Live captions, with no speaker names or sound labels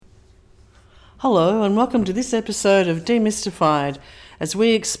Hello and welcome to this episode of Demystified as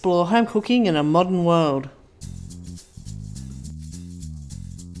we explore home cooking in a modern world.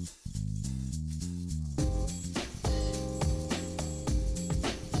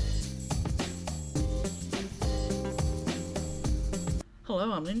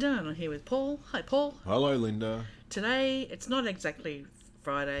 Hello, I'm Linda and I'm here with Paul. Hi Paul. Hello, Linda. Today it's not exactly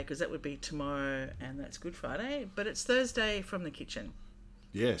Friday because that would be tomorrow and that's Good Friday, but it's Thursday from the kitchen.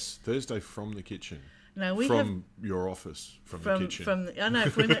 Yes, Thursday from the kitchen. Now your office, from the kitchen. I know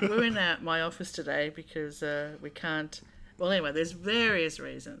we're in my office today because we can't. Well, anyway, there's various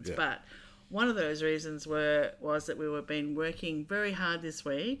reasons, but one of those reasons was that we were been working very hard this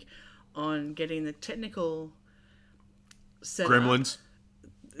week on getting the technical Gremlins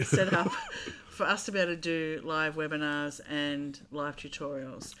set up for us to be able to do live webinars and live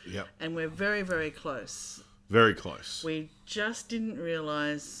tutorials. Yep. And we're very, very close. Very close. We just didn't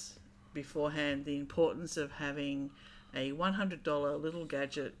realise beforehand the importance of having a $100 little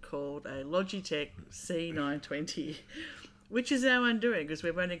gadget called a Logitech C920, which is our undoing because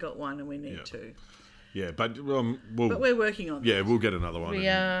we've only got one and we need two. Yeah, but but we're working on that. Yeah, we'll get another one. We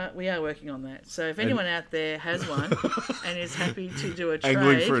are working on that. So if anyone out there has one and is happy to do a trade,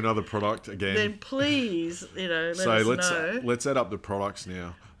 angling for another product again, then please, let us know. Let's add up the products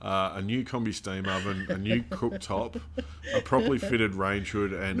now. A new combi steam oven, a new cooktop, a properly fitted range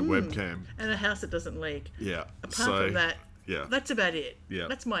hood, and a webcam. And a house that doesn't leak. Yeah. Apart from that, that's about it. Yeah.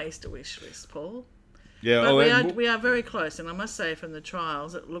 That's my Easter wish list, Paul. Yeah. But we are very close, and I must say from the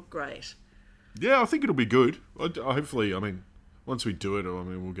trials, it looked great. Yeah, I think it'll be good. Hopefully, once we do it,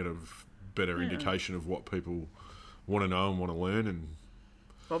 we'll get a better indication of what people want to know and want to learn and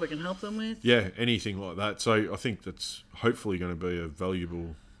what we can help them with. Yeah, anything like that. So I think that's hopefully going to be a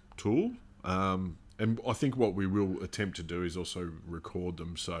valuable tool. And I think what we will attempt to do is also record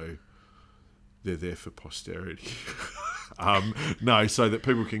them so they're there for posterity. So that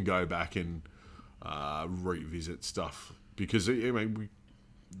people can go back and revisit stuff. Because, we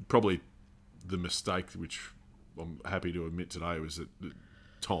probably the mistake, which I'm happy to admit today, was that the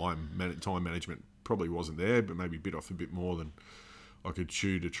time management probably wasn't there, but maybe bit off a bit more than I could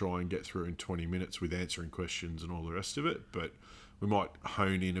chew to try and get through in 20 minutes with answering questions and all the rest of it. But we might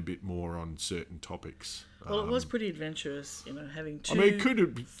hone in a bit more on certain topipics. Well, it was pretty adventurous, having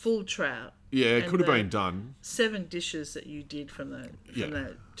two full trout. Yeah, it could have been done. 7 dishes that you did from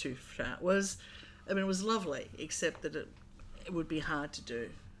the two trout it was lovely, except that it would be hard to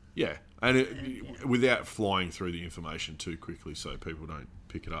do. Yeah, and without flying through the information too quickly so people don't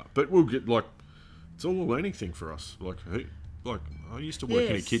pick it up. But we'll get, it's all a learning thing for us. I used to work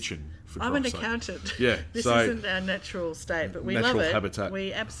in a kitchen. I'm an accountant. Yeah, this isn't our natural state, but we love it. Habitat.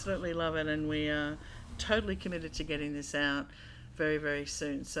 We absolutely love it, and we are totally committed to getting this out very, very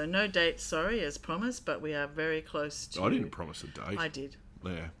soon. So no date, sorry, as promised, but we are very close to. I didn't promise a date. I did.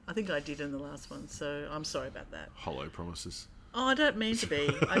 Yeah. I think I did in the last one, so I'm sorry about that. Hollow promises. Oh, I don't mean to be.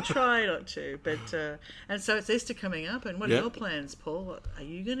 I try not to, but and so it's Easter coming up. And what are your plans, Paul? Are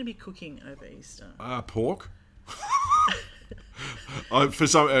you going to be cooking over Easter? Pork. For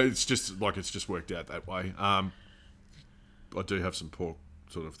some, it's just worked out that way. I do have some pork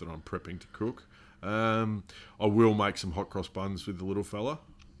sort of that I'm prepping to cook. I will make some hot cross buns with the little fella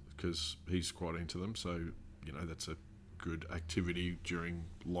because he's quite into them. So that's a good activity during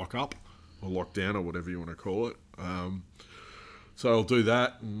lock-up or lockdown or whatever you want to call it. So I'll do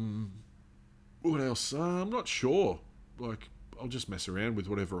that. And what else? I'm not sure. I'll just mess around with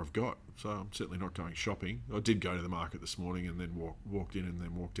whatever I've got. So I'm certainly not going shopping. I did go to the market this morning and then walked in and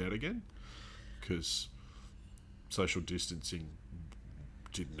then walked out again because social distancing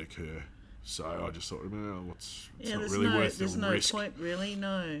didn't occur. So I just thought, it's not really worth the risk. There's no point, really.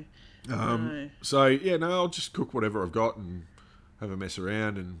 No. So I'll just cook whatever I've got and have a mess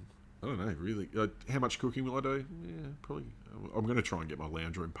around and. I don't know, really. How much cooking will I do? Yeah, probably. I'm going to try and get my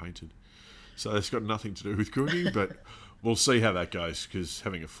lounge room painted. So it's got nothing to do with cooking, but we'll see how that goes, because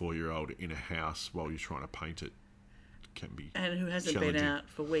having a 4-year-old in a house while you're trying to paint it can be and who hasn't been out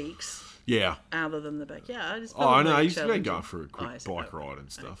for weeks. Yeah. Other than the backyard. I know. He's been going for a quick bike ride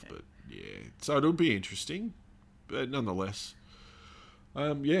and stuff, but yeah. So it'll be interesting, but nonetheless.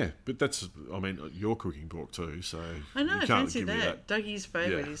 But that's, you're cooking pork too, so I know, you can't fancy give me that. Dougie's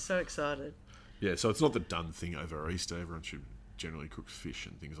favourite, he's so excited. Yeah, so it's not the done thing over Easter. Everyone should generally cook fish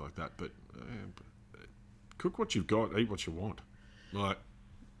and things like that, but cook what you've got, eat what you want.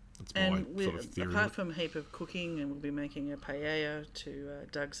 That's my sort of theory. Apart from a heap of cooking, and we'll be making a paella to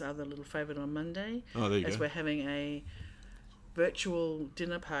Doug's other little favourite on Monday. Oh, there you go. As we're having a virtual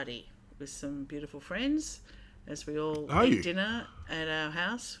dinner party with some beautiful friends. as we all Are eat you? dinner at our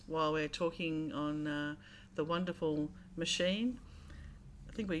house while we're talking on the wonderful machine.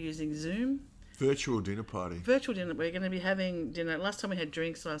 I think we're using Zoom. Virtual dinner party. Virtual dinner. We're going to be having dinner. Last time we had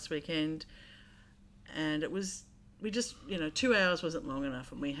drinks last weekend, and we just, 2 hours wasn't long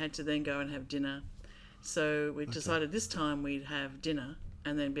enough, and we had to then go and have dinner. So we decided this time we'd have dinner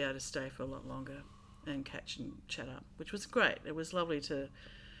and then be able to stay for a lot longer and catch and chat up, which was great. It was lovely to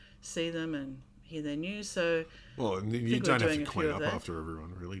see them and hear their news. So Well, and you think we're don't have doing to a few clean of up that. after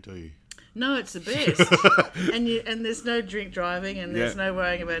everyone, really, do you? no, it's the best. and there's no drink driving, and there's Yeah. no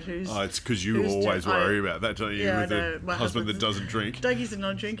worrying about who's. Oh, it's because you who's always I- worry about that, don't you? Yeah, I With know. the My husband that husband's- doesn't drink. Dougie's a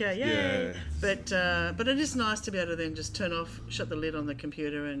non-drinker, yay! Yeah. But it is nice to be able to then just turn off, shut the lid on the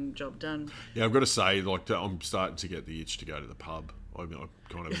computer, and job done. Yeah, I've got to say, like, I'm starting to get the itch to go to the pub. I'm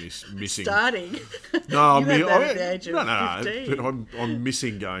kind of missing. Starting. No, You had that at the age of 15. but I'm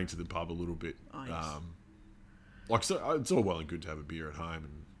missing going to the pub a little bit. Oh, yes. So it's all well and good to have a beer at home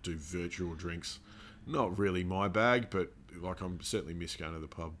and do virtual drinks. Not really my bag, but like I'm certainly miss going to the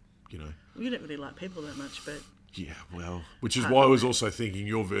pub. You don't really like people that much, but Yeah, well, which is why I was also thinking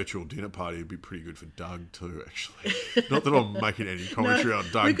your virtual dinner party would be pretty good for Doug too. Actually, not that I'm making any commentary on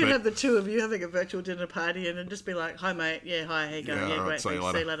Doug, we could but have the two of you having a virtual dinner party and then just be like, "Hi, mate. Yeah, hi. How you going? Yeah, all right, great. see you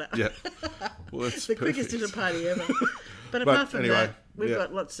Thanks. See you later." Yeah, well, that's The quickest dinner perfect. party ever. But apart from anyway, that, we've yeah.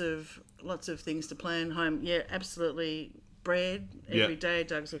 got lots of things to plan. Home, yeah, absolutely. Bread every Yeah. day.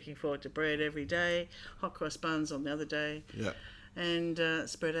 Doug's looking forward to bread every day. Hot cross buns on the other day, Yeah. and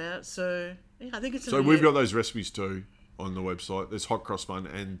spread out. So yeah, I think it's. So we've got those recipes too on the website. There's hot cross bun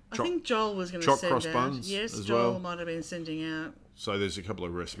and I think Joel was going to choc send cross out. buns Yes, as Joel well. might have been sending out. So there's a couple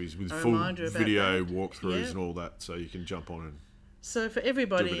of recipes with A full reminder about video that. walkthroughs Yeah. and all that, so you can jump on and So for do a bit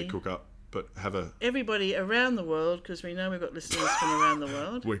everybody, of cook up. But have a everybody around the world, because we know we've got listeners from around the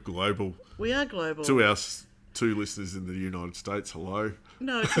world. we're global. We are global. To our two listeners in the United States, hello.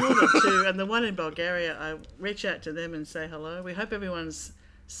 No, it's more than two. And the one in Bulgaria, I reach out to them and say hello. We hope everyone's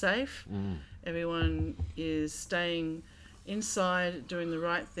safe. Everyone is staying inside, doing the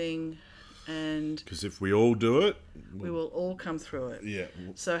right thing, and Because if we all do it, we will all come through it. yeah.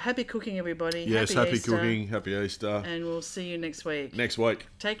 So happy cooking, everybody. Yes, happy Easter, cooking, happy Easter. And we'll see you next week. Next week.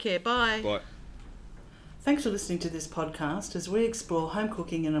 Take care. Bye. Bye. Thanks for listening to this podcast as we explore home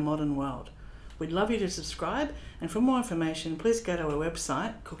cooking in a modern world. We'd love you to subscribe, and for more information, please go to our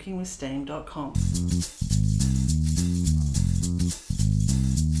website, cookingwithsteam.com.